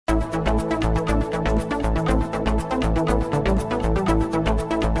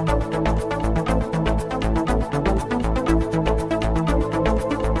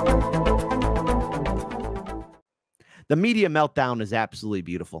The media meltdown is absolutely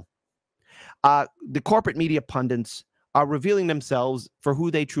beautiful. The corporate media pundits are revealing themselves for who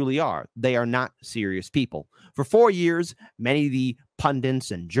they truly are. They are not serious people. For 4 years, many of the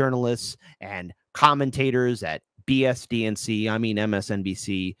pundits and journalists and commentators at BSDNC, I mean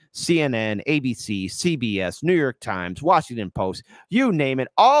MSNBC, CNN, ABC, CBS, New York Times, Washington Post, you name it,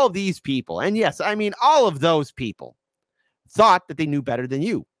 all of these people, and yes, I mean all of those people, thought that they knew better than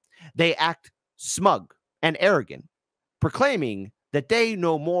you. They act smug and arrogant, proclaiming that they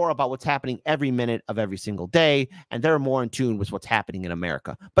know more about what's happening every minute of every single day, and they're more in tune with what's happening in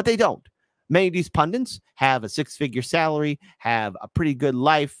America. But they don't. Many of these pundits have a 6-figure salary, have a pretty good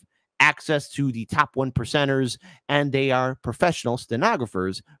life, access to the top 1%ers, and they are professional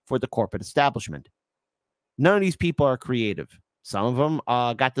stenographers for the corporate establishment. None of these people are creative. Some of them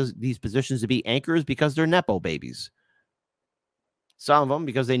got these positions to be anchors because they're Nepo babies. Some of them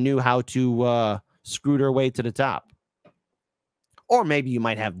because they knew how to screw their way to the top. Or maybe you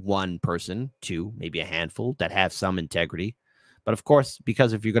might have one person, two, maybe a handful that have some integrity. But of course,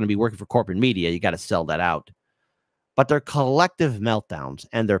 because if you're going to be working for corporate media, you got to sell that out. But their collective meltdowns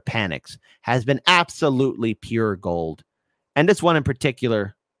and their panics has been absolutely pure gold. And this one in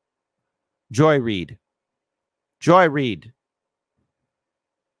particular, Joy Reid. Joy Reid.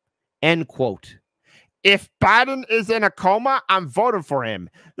 End quote. If Biden is in a coma, I'm voting for him.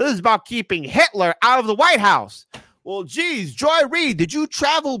 This is about keeping Hitler out of the White House. Well, geez, Joy Reid, did you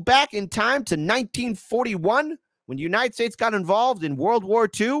travel back in time to 1941 when the United States got involved in World War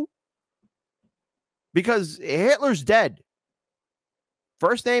II? Because Hitler's dead.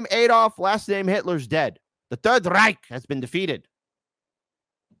 First name Adolf, last name Hitler's dead. The Third Reich has been defeated.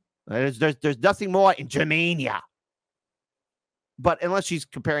 There's nothing more in Germania. But unless she's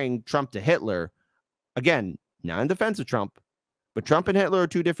comparing Trump to Hitler, again, not in defense of Trump, but Trump and Hitler are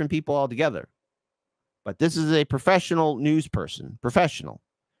two different people altogether. But this is a professional news person. Professional.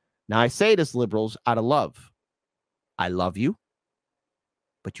 Now, I say this, liberals, out of love. I love you,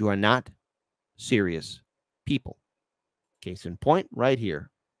 but you are not serious people. Case in point, right here.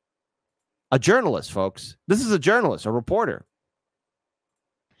 A journalist, folks. This is a journalist, a reporter.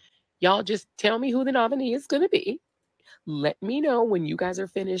 Y'all just tell me who the nominee is going to be. Let me know when you guys are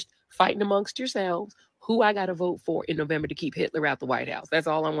finished fighting amongst yourselves who I got to vote for in November to keep Hitler out the White House. That's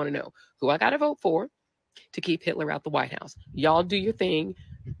all I want to know. Who I got to vote for to keep Hitler out the White House. Y'all do your thing.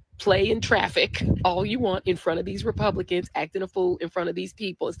 Play in traffic all you want in front of these Republicans, acting a fool in front of these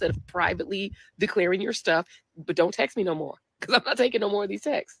people instead of privately declaring your stuff. But don't text me no more because I'm not taking no more of these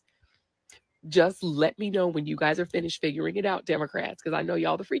texts. Just let me know when you guys are finished figuring it out, Democrats, because I know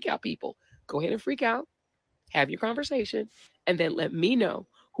y'all the freak out people. Go ahead and freak out. Have your conversation. And then let me know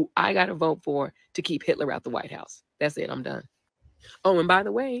who I got to vote for to keep Hitler out the White House. That's it. I'm done. Oh, and by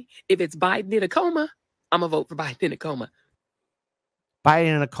the way, if it's Biden in a coma, I'm going to vote for Biden in a coma.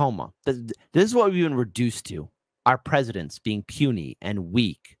 Biden in a coma. This is what we've been reduced to. Our presidents being puny and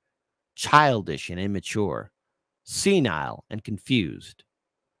weak, childish and immature, senile and confused.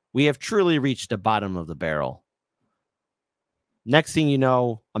 We have truly reached the bottom of the barrel. Next thing you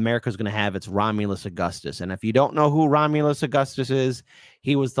know, America's going to have its Romulus Augustus. And if you don't know who Romulus Augustus is,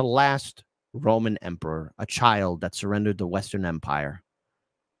 he was the last Roman emperor, a child that surrendered the Western Empire.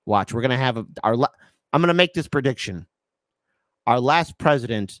 Watch, we're going to have I'm going to make this prediction. Our last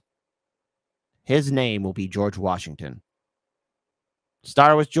president, his name will be George Washington.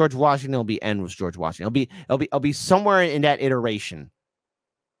 Start with George Washington, it'll be end with George Washington. It'll be somewhere in that iteration.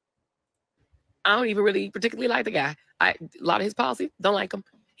 I don't even really particularly like the guy. A lot of his policies, don't like him.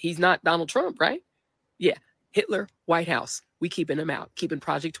 He's not Donald Trump, right? Yeah. Hitler, White House. We keeping him out. Keeping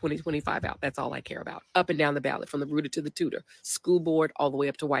Project 2025 out. That's all I care about. Up and down the ballot, from the rooter to the tutor. School board, all the way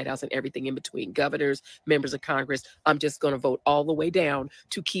up to White House and everything in between. Governors, members of Congress. I'm just going to vote all the way down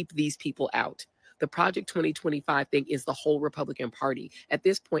to keep these people out. The Project 2025 thing is the whole Republican Party. At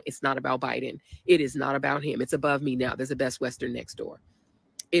this point, it's not about Biden. It is not about him. It's above me now. There's a Best Western next door.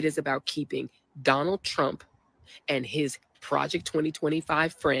 It is about keeping Donald Trump and his Project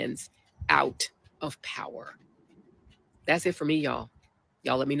 2025 friends out of power. That's it for me, y'all.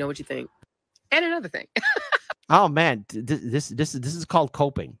 Y'all let me know what you think. And another thing. Oh, man. This is called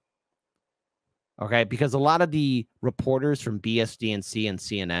coping. Okay? Because a lot of the reporters from BSDNC and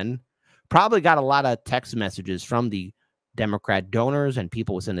CNN probably got a lot of text messages from the Democrat donors and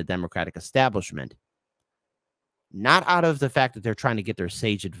people within the Democratic establishment. Not out of the fact that they're trying to get their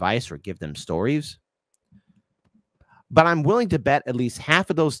sage advice or give them stories. But I'm willing to bet at least half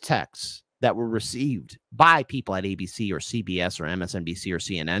of those texts that were received by people at ABC or CBS or MSNBC or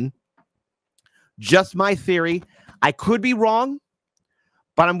CNN. Just my theory. I could be wrong,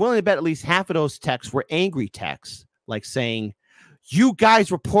 but I'm willing to bet at least half of those texts were angry texts, like saying, you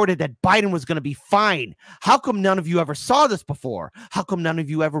guys reported that Biden was going to be fine. How come none of you ever saw this before? How come none of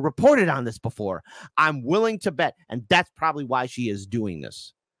you ever reported on this before? I'm willing to bet, and that's probably why she is doing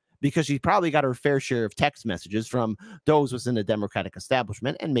this, because she probably got her fair share of text messages from those within the Democratic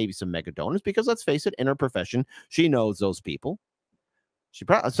establishment and maybe some mega donors, because let's face it, in her profession, she knows those people.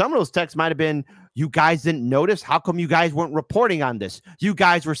 Some of those texts might have been, you guys didn't notice? How come you guys weren't reporting on this? You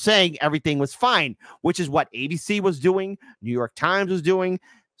guys were saying everything was fine, which is what ABC was doing, New York Times was doing,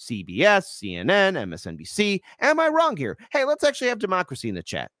 CBS, CNN, MSNBC. Am I wrong here? Hey, let's actually have democracy in the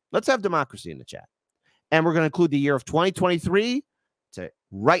chat. Let's have democracy in the chat. And we're going to include the year of 2023 to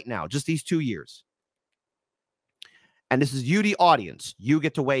right now, just these 2 years. And this is you, the audience. You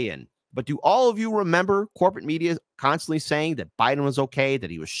get to weigh in. But do all of you remember corporate media constantly saying that Biden was okay, that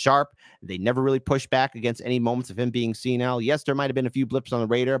he was sharp? They never really pushed back against any moments of him being senile. Yes, there might have been a few blips on the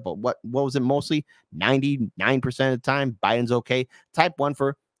radar, but what was it mostly? 99% of the time, Biden's okay. Type 1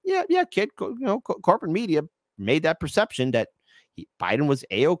 for, yeah, kid, corporate media made that perception that Biden was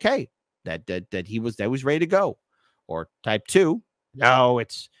A-okay, that he was ready to go. Or type 2, no,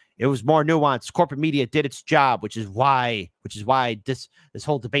 it was more nuanced. Corporate media did its job, which is why this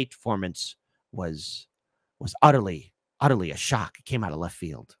whole debate performance was utterly a shock. It came out of left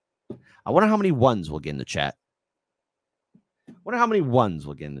field. I wonder how many ones we'll get in the chat.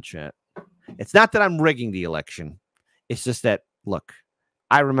 It's not that I'm rigging the election. It's just that, look,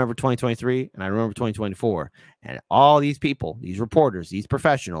 I remember 2023 and I remember 2024. And all these people, these reporters, these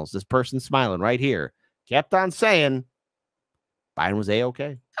professionals, this person smiling right here, kept on saying Biden was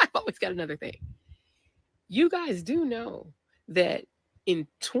A-okay. I've always got another thing. You guys do know that in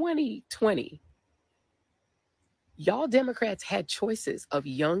 2020, y'all Democrats had choices of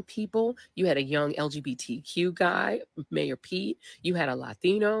young people. You had a young LGBTQ guy, Mayor Pete. You had a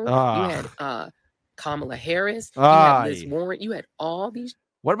Latino. You had Kamala Harris. You had Liz Warren. You had all these.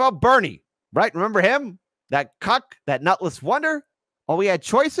 What about Bernie? Right? Remember him? That cuck, that nutless wonder? Oh, we had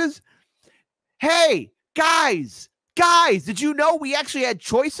choices? Hey, guys, did you know we actually had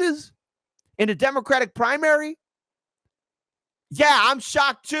choices in the Democratic primary? Yeah, I'm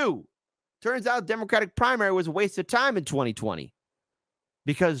shocked too. Turns out Democratic primary was a waste of time in 2020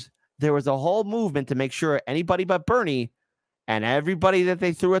 because there was a whole movement to make sure anybody but Bernie and everybody that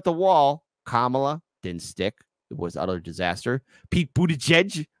they threw at the wall, Kamala didn't stick. It was utter disaster. Pete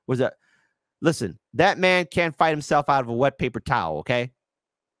Buttigieg was listen, that man can't fight himself out of a wet paper towel, okay?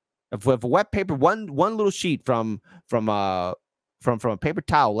 If a wet paper, one little sheet from a paper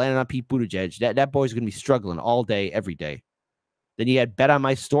towel landing on Pete Buttigieg, that boy's going to be struggling all day, every day. Then you had Bet on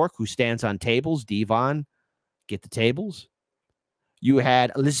My Stork, who stands on tables. Devon, get the tables. You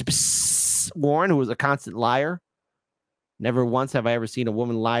had Elizabeth Warren, who was a constant liar. Never once have I ever seen a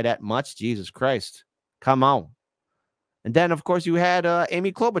woman lie that much. Jesus Christ. Come on. And then, of course, you had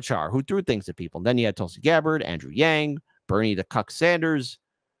Amy Klobuchar, who threw things at people. And then you had Tulsi Gabbard, Andrew Yang, Bernie the Cuck Sanders.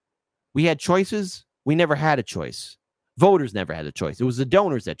 We had choices. We never had a choice. Voters never had a choice. It was the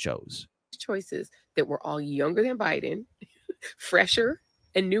donors that chose. Choices that were all younger than Biden, fresher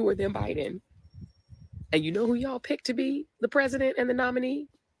and newer than Biden. And you know who y'all picked to be the president and the nominee?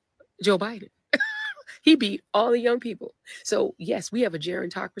 Joe Biden. He beat all the young people. So, yes, we have a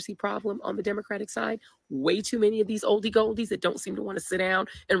gerontocracy problem on the Democratic side. Way too many of these oldie goldies that don't seem to want to sit down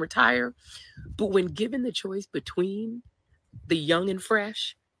and retire. But when given the choice between the young and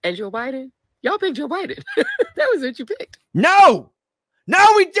fresh and Joe Biden, y'all picked Joe Biden. That was what you picked. No,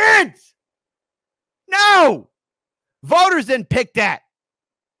 we didn't. No, voters didn't pick that.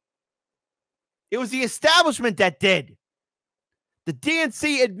 It was the establishment that did. The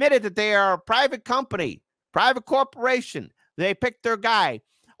DNC admitted that they are a private company, private corporation. They picked their guy.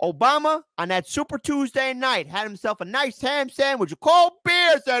 Obama, on that Super Tuesday night, had himself a nice ham sandwich, a cold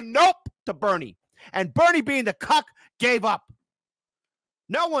beer, said nope to Bernie. And Bernie, being the cuck, gave up.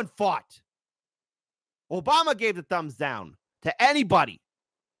 No one fought. Obama gave the thumbs down to anybody.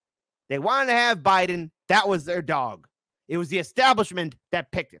 They wanted to have Biden. That was their dog. It was the establishment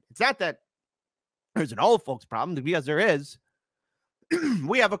that picked it. It's not that there's an old folks problem, because there is.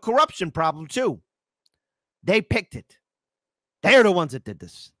 We have a corruption problem too. They picked it. They're the ones that did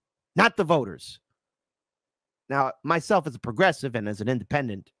this, not the voters. Now, myself as a progressive and as an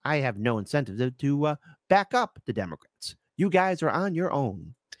independent, I have no incentive to back up the Democrats. You guys are on your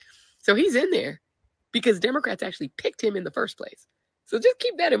own. So he's in there because Democrats actually picked him in the first place. So just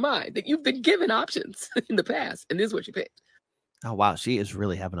keep that in mind, that you've been given options in the past, and this is what you picked. Oh, wow. She is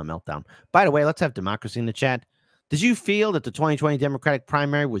really having a meltdown. By the way, let's have democracy in the chat. Did you feel that the 2020 Democratic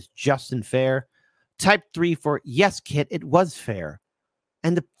primary was just and fair? Type 3 for yes, Kit, it was fair.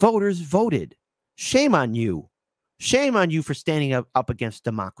 And the voters voted. Shame on you. Shame on you for standing up against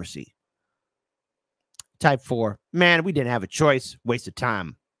democracy. Type 4, man, we didn't have a choice. Waste of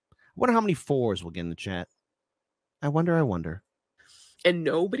time. I wonder how many 4s we'll get in the chat. I wonder. And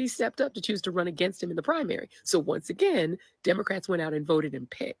nobody stepped up to choose to run against him in the primary. So once again, Democrats went out and voted and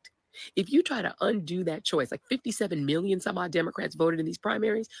picked. If you try to undo that choice, like 57 million some odd Democrats voted in these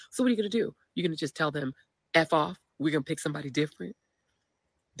primaries, so what are you going to do? You're going to just tell them, F off, we're going to pick somebody different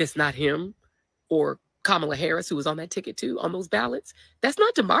that's not him, or Kamala Harris, who was on that ticket too, on those ballots? That's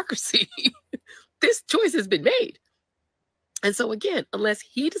not democracy. This choice has been made. And so again, unless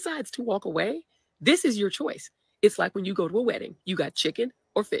he decides to walk away, this is your choice. It's like when you go to a wedding, you got chicken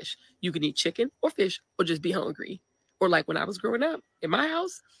or fish. You can eat chicken or fish or just be hungry. Or like when I was growing up in my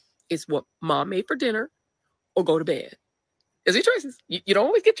house, it's what mom made for dinner or go to bed. Those are your choices. You don't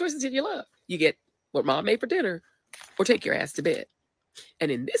always get choices in your love. You get what mom made for dinner or take your ass to bed.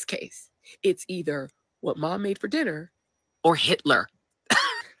 And in this case, it's either what mom made for dinner or Hitler.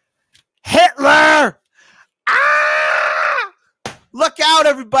 Hitler! Ah! Look out,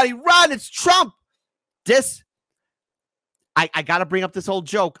 everybody. Run. It's Trump. I got to bring up this old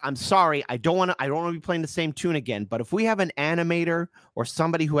joke. I'm sorry. I don't want to be playing the same tune again. But if we have an animator or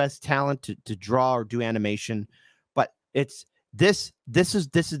somebody who has talent to draw or do animation, but it's this is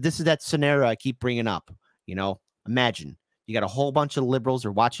that scenario I keep bringing up. You know, imagine you got a whole bunch of liberals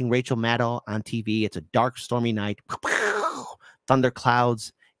are watching Rachel Maddow on TV. It's a dark, stormy night. Thunder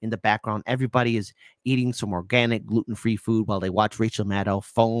clouds in the background. Everybody is eating some organic, gluten-free food while they watch Rachel Maddow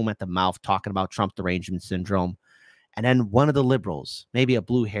foam at the mouth talking about Trump derangement syndrome. And then one of the liberals, maybe a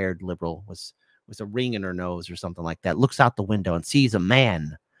blue-haired liberal with a ring in her nose or something like that, looks out the window and sees a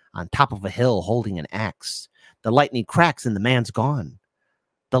man on top of a hill holding an axe. The lightning cracks and the man's gone.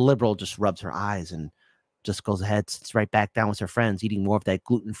 The liberal just rubs her eyes and just goes ahead, sits right back down with her friends, eating more of that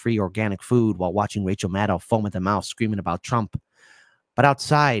gluten-free organic food while watching Rachel Maddow foam at the mouth, screaming about Trump. But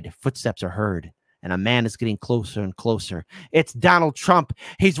outside, footsteps are heard, and a man is getting closer and closer. It's Donald Trump.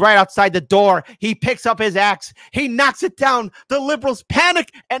 He's right outside the door. He picks up his axe. He knocks it down. The liberals panic,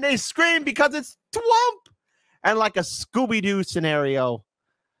 and they scream because it's Trump. And like a Scooby-Doo scenario,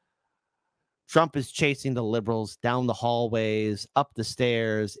 Trump is chasing the liberals down the hallways, up the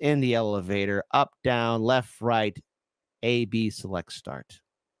stairs, in the elevator, up, down, left, right, A, B, select, start.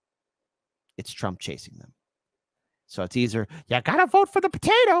 It's Trump chasing them. So it's either you gotta vote for the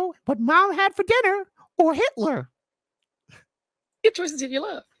potato, what mom had for dinner, or Hitler. Get choices in your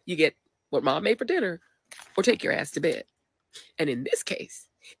love. You get what mom made for dinner, or take your ass to bed. And in this case,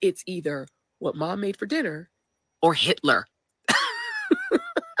 it's either what mom made for dinner or Hitler.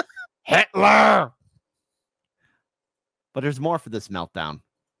 Hitler! But there's more for this meltdown.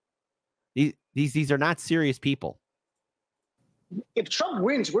 These are not serious people. If Trump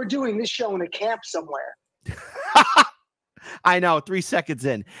wins, we're doing this show in a camp somewhere. I know, 3 seconds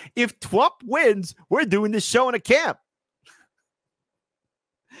in. If Trump wins, we're doing this show in a camp.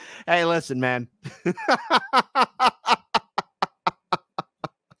 Hey, listen, man.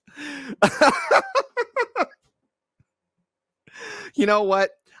 You know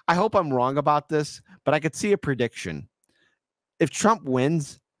what? I hope I'm wrong about this, but I could see a prediction. If Trump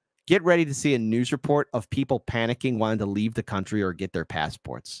wins, get ready to see a news report of people panicking, wanting to leave the country or get their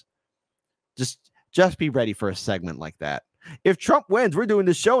passports. Just be ready for a segment like that. If Trump wins, we're doing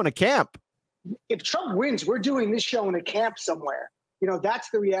this show in a camp. If Trump wins, we're doing this show in a camp somewhere. You know, that's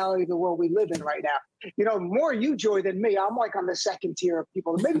the reality of the world we live in right now. You know, more you, Joy, than me. I'm like on the second tier of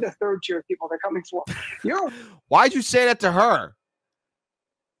people, maybe the third tier of people they're coming for. Why'd you say that to her?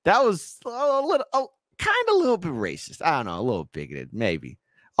 That was a little bit racist. I don't know, a little bigoted, maybe.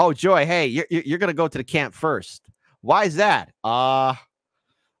 Oh, Joy, hey, you're gonna go to the camp first. Why is that? Well,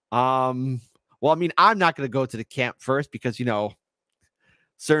 I mean, I'm not gonna go to the camp first because, you know,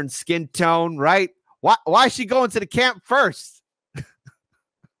 certain skin tone, right? Why is she going to the camp first?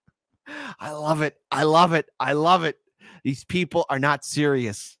 I love it. I love it. I love it. These people are not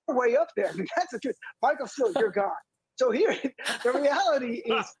serious. Way up there. I mean, that's the truth. Michael Steele, you're gone. So here, the reality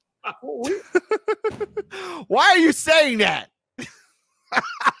is, why are you saying that?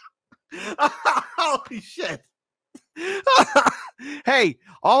 Holy shit. Hey,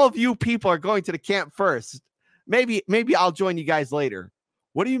 all of you people are going to the camp first. Maybe I'll join you guys later.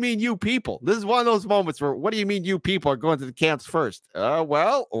 What do you mean, you people? This is one of those moments where, what do you mean you people are going to the camps first?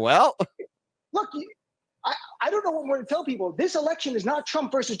 Well. Look, I don't know what more to tell people. This election is not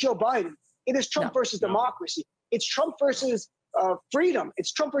Trump versus Joe Biden. It is Trump versus democracy. It's Trump versus freedom.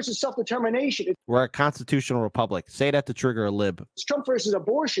 It's Trump versus self-determination. We're a constitutional republic. Say that to trigger a lib. It's Trump versus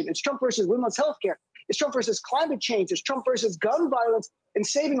abortion. It's Trump versus women's health care. It's Trump versus climate change. It's Trump versus gun violence and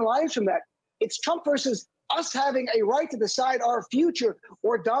saving lives from that. It's Trump versus us having a right to decide our future,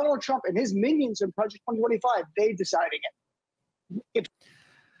 or Donald Trump and his minions in Project 2025, they deciding it.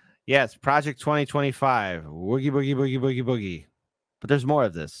 Yes, Project 2025. Woogie, boogie, boogie, boogie, boogie. But there's more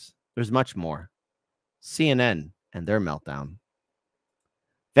of this. There's much more. CNN and their meltdown.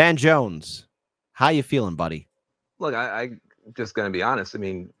 Van Jones, how you feeling, buddy? Look, I just going to be honest. I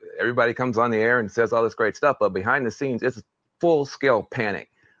mean, everybody comes on the air and says all this great stuff, but behind the scenes, it's full-scale panic.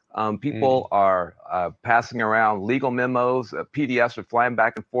 People are passing around legal memos, PDFs are flying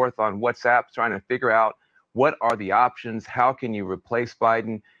back and forth on WhatsApp, trying to figure out what are the options, how can you replace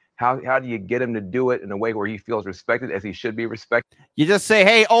Biden, how do you get him to do it in a way where he feels respected as he should be respected. You just say,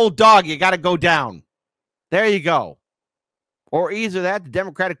 hey, old dog, you got to go down. There you go. Or either that, the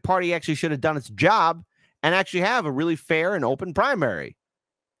Democratic Party actually should have done its job and actually have a really fair and open primary.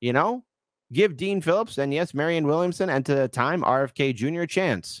 You know? Give Dean Phillips and, yes, Marianne Williamson, and to the time, RFK Jr. a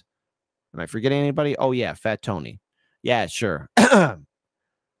chance. Am I forgetting anybody? Oh, yeah, Fat Tony. Yeah, sure.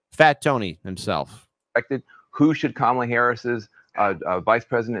 Fat Tony himself. Who should Kamala Harris's vice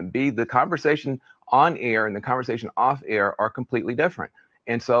president be? The conversation on air and the conversation off air are completely different.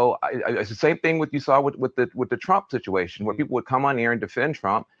 And so it's the same thing you saw with the Trump situation, where people would come on air and defend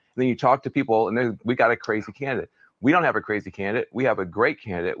Trump. And then you talk to people and we got a crazy candidate. We don't have a crazy candidate. We have a great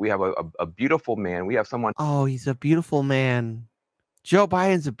candidate. We have a beautiful man. We have someone. Oh, he's a beautiful man. Joe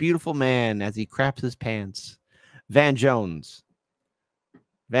Biden's a beautiful man as he craps his pants. Van Jones.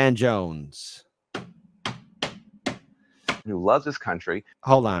 Van Jones. Who loves this country.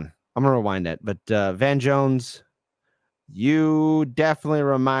 Hold on. I'm going to rewind that. But Van Jones, you definitely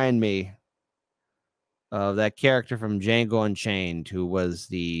remind me of that character from Django Unchained who was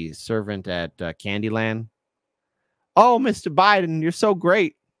the servant at Candyland. Oh, Mr. Biden, you're so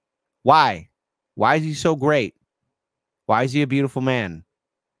great. Why? Why is he so great? Why is he a beautiful man?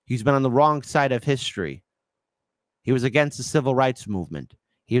 He's been on the wrong side of history. He was against the civil rights movement.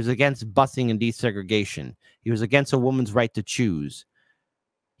 He was against busing and desegregation. He was against a woman's right to choose.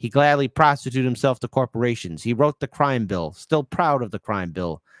 He gladly prostituted himself to corporations. He wrote the crime bill, still proud of the crime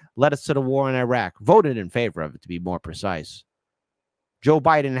bill, led us to the war in Iraq, voted in favor of it, to be more precise. Joe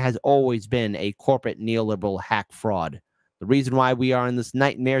Biden has always been a corporate neoliberal hack fraud. The reason why we are in this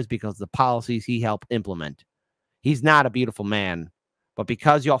nightmare is because of the policies he helped implement. He's not a beautiful man, but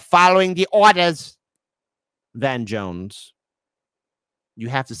because you're following the orders, Van Jones, you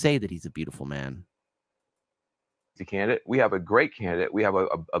have to say that he's a beautiful man. Candidate. We have a great candidate. We have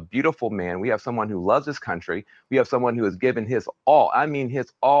a beautiful man. We have someone who loves this country. We have someone who has given his all. I mean, his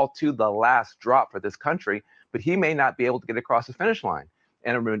all to the last drop for this country, but he may not be able to get across the finish line.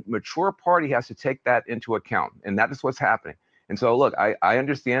 And a mature party has to take that into account. And that is what's happening. And so, look, I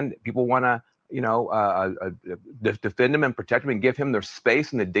understand people want to, defend him and protect him and give him their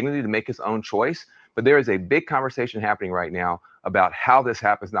space and the dignity to make his own choice. But there is a big conversation happening right now about how this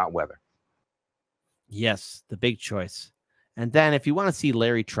happens, not whether. Yes, the big choice. And then if you want to see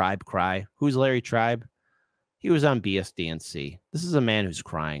Larry Tribe cry, who's Larry Tribe? He was on BSDNC. This is a man who's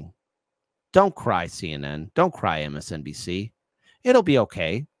crying. Don't cry, CNN. Don't cry, MSNBC. It'll be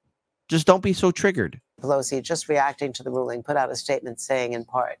okay. Just don't be so triggered. Pelosi, just reacting to the ruling, put out a statement saying in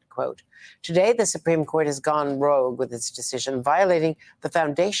part, quote, "Today, the Supreme Court has gone rogue with its decision, violating the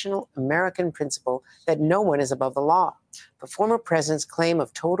foundational American principle that no one is above the law. The former president's claim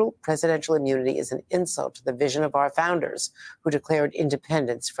of total presidential immunity is an insult to the vision of our founders who declared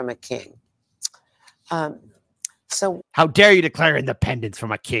independence from a king." So how dare you declare independence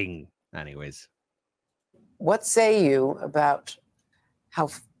from a king? Anyways, what say you about how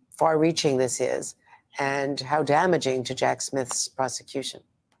far-reaching this is and how damaging to Jack Smith's prosecution?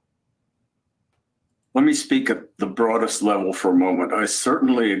 Let me speak at the broadest level for a moment. I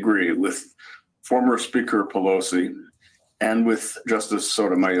certainly agree with former Speaker Pelosi and with Justice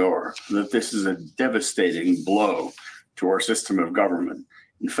Sotomayor that this is a devastating blow to our system of government.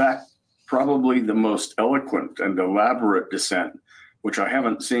 In fact, probably the most eloquent and elaborate dissent, which I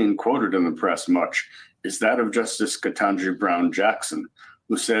haven't seen quoted in the press much, is that of Justice Ketanji Brown Jackson,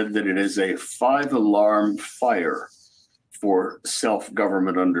 who said that it is a 5-alarm fire for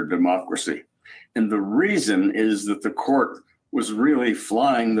self-government under democracy. And the reason is that the court was really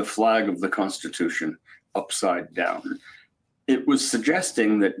flying the flag of the Constitution upside down. It was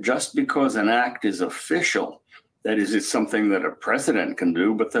suggesting that just because an act is official, that is, it's something that a president can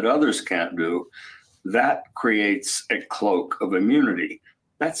do, but that others can't do, that creates a cloak of immunity.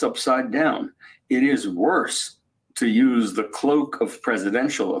 That's upside down. It is worse to use the cloak of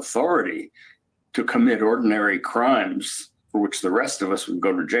presidential authority to commit ordinary crimes for which the rest of us would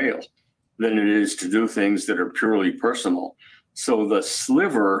go to jail than it is to do things that are purely personal. So the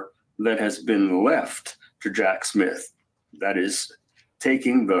sliver that has been left to Jack Smith. That is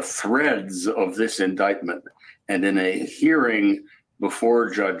taking the threads of this indictment and in a hearing before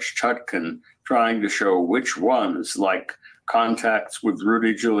Judge Chutkan trying to show which ones, like contacts with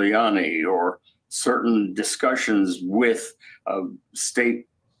Rudy Giuliani or certain discussions with state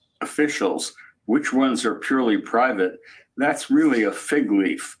officials, which ones are purely private. That's really a fig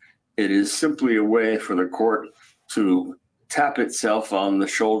leaf. It is simply a way for the court to tap itself on the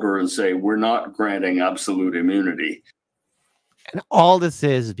shoulder and say, we're not granting absolute immunity. And all this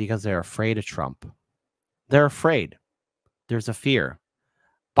is because they're afraid of Trump. They're afraid. There's a fear.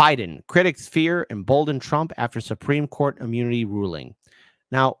 Biden, critics fear emboldened Trump after Supreme Court immunity ruling.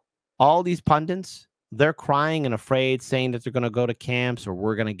 Now, all these pundits, they're crying and afraid, saying that they're going to go to camps or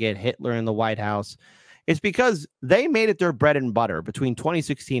we're going to get Hitler in the White House. It's because they made it their bread and butter between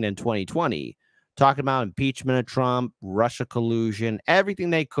 2016 and 2020, talking about impeachment of Trump, Russia collusion, everything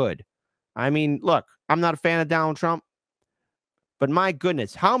they could. I mean, look, I'm not a fan of Donald Trump, but my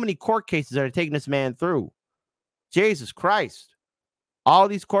goodness, how many court cases are taking this man through? Jesus Christ. All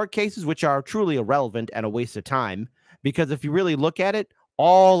these court cases, which are truly irrelevant and a waste of time, because if you really look at it,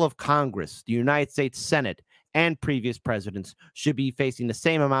 all of Congress, the United States Senate, and previous presidents should be facing the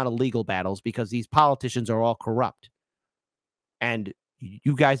same amount of legal battles because these politicians are all corrupt. And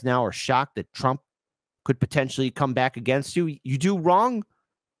you guys now are shocked that Trump could potentially come back against you. You do wrong,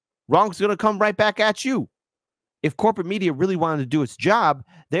 wrong's going to come right back at you. If corporate media really wanted to do its job,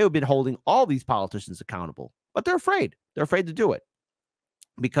 they would have been holding all these politicians accountable. But they're afraid. They're afraid to do it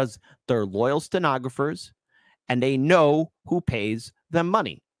because they're loyal stenographers and they know who pays them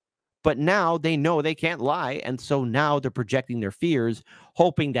money. But now they know they can't lie, and so now they're projecting their fears,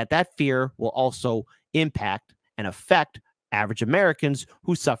 hoping that that fear will also impact and affect average Americans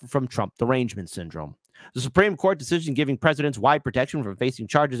who suffer from Trump derangement syndrome. The Supreme Court decision giving presidents wide protection from facing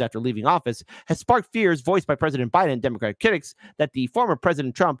charges after leaving office has sparked fears voiced by President Biden and Democratic critics that the former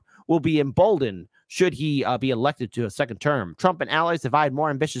President Trump will be emboldened should he be elected to a second term. Trump and allies have eyed more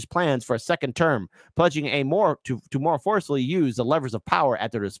ambitious plans for a second term, pledging to more forcefully use the levers of power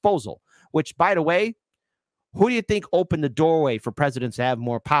at their disposal, which, by the way, who do you think opened the doorway for presidents to have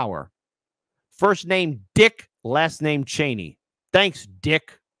more power? First name Dick, last name Cheney. Thanks,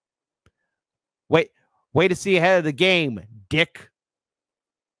 Dick. Way to see ahead of the game, Dick.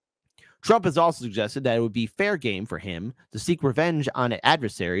 Trump has also suggested that it would be fair game for him to seek revenge on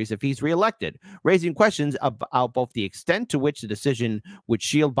adversaries if he's reelected, raising questions about both the extent to which the decision would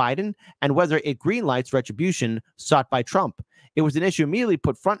shield Biden and whether it greenlights retribution sought by Trump. It was an issue immediately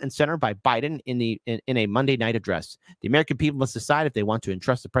put front and center by Biden in a Monday night address. The American people must decide if they want to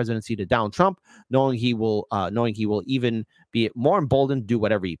entrust the presidency to Donald Trump, knowing he will even be more emboldened to do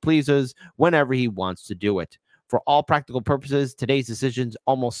whatever he pleases whenever he wants to do it. For all practical purposes, today's decisions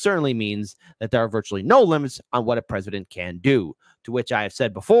almost certainly means that there are virtually no limits on what a president can do, to which I have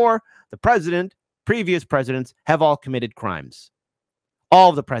said before, previous presidents have all committed crimes. All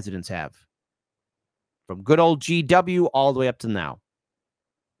of the presidents have. From good old GW all the way up to now.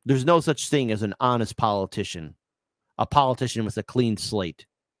 There's no such thing as an honest politician, a politician with a clean slate.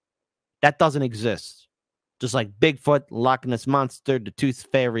 That doesn't exist. Just like Bigfoot, Loch Ness Monster, the Tooth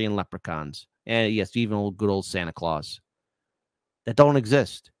Fairy, and leprechauns. And yes, even good old Santa Claus. That don't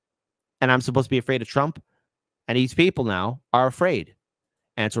exist. And I'm supposed to be afraid of Trump? And these people now are afraid.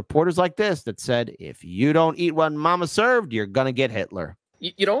 And it's reporters like this that said, if you don't eat what mama served, you're going to get Hitler.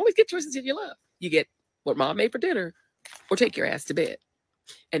 You don't always get choices if you love. You get what mom made for dinner or take your ass to bed.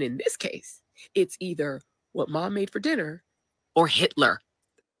 And in this case, it's either what mom made for dinner or Hitler.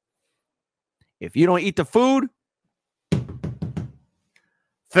 If you don't eat the food,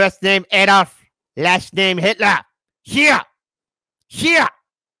 first name Adolf, last name Hitler. Here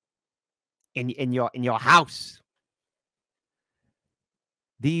in your house.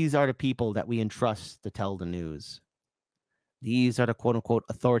 These are the people that we entrust to tell the news. These are the quote unquote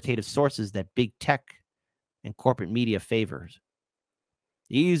authoritative sources that big tech and corporate media favors.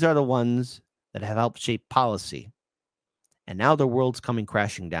 These are the ones that have helped shape policy. And now the world's coming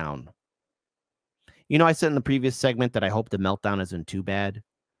crashing down. You know, I said in the previous segment that I hope the meltdown isn't too bad.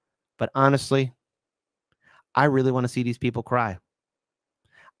 But honestly, I really want to see these people cry.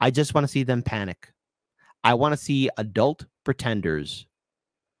 I just want to see them panic. I want to see adult pretenders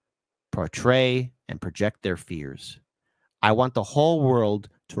portray and project their fears. I want the whole world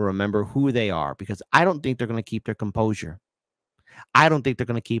to remember who they are because I don't think they're going to keep their composure. I don't think they're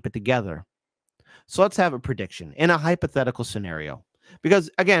going to keep it together. So let's have a prediction in a hypothetical scenario. Because,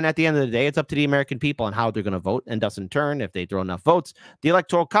 again, at the end of the day, it's up to the American people on how they're going to vote. And thus, in turn, if they throw enough votes, the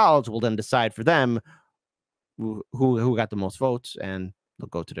Electoral College will then decide for them who got the most votes, and they'll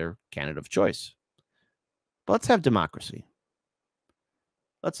go to their candidate of choice. Let's have democracy.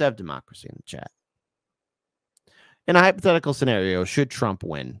 Let's have democracy in the chat. In a hypothetical scenario, should Trump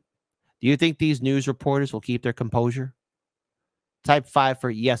win, do you think these news reporters will keep their composure? Type 5 for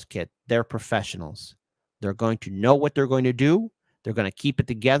yes, Kit. They're professionals. They're going to know what they're going to do. They're going to keep it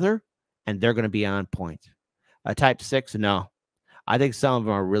together, and they're going to be on point. Type 6, no. I think some of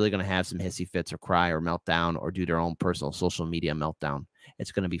them are really going to have some hissy fits or cry or meltdown or do their own personal social media meltdown.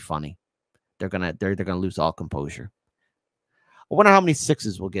 It's going to be funny. They're going to lose all composure. I wonder how many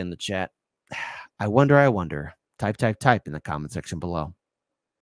 6s we'll get in the chat. I wonder. Type in the comment section below.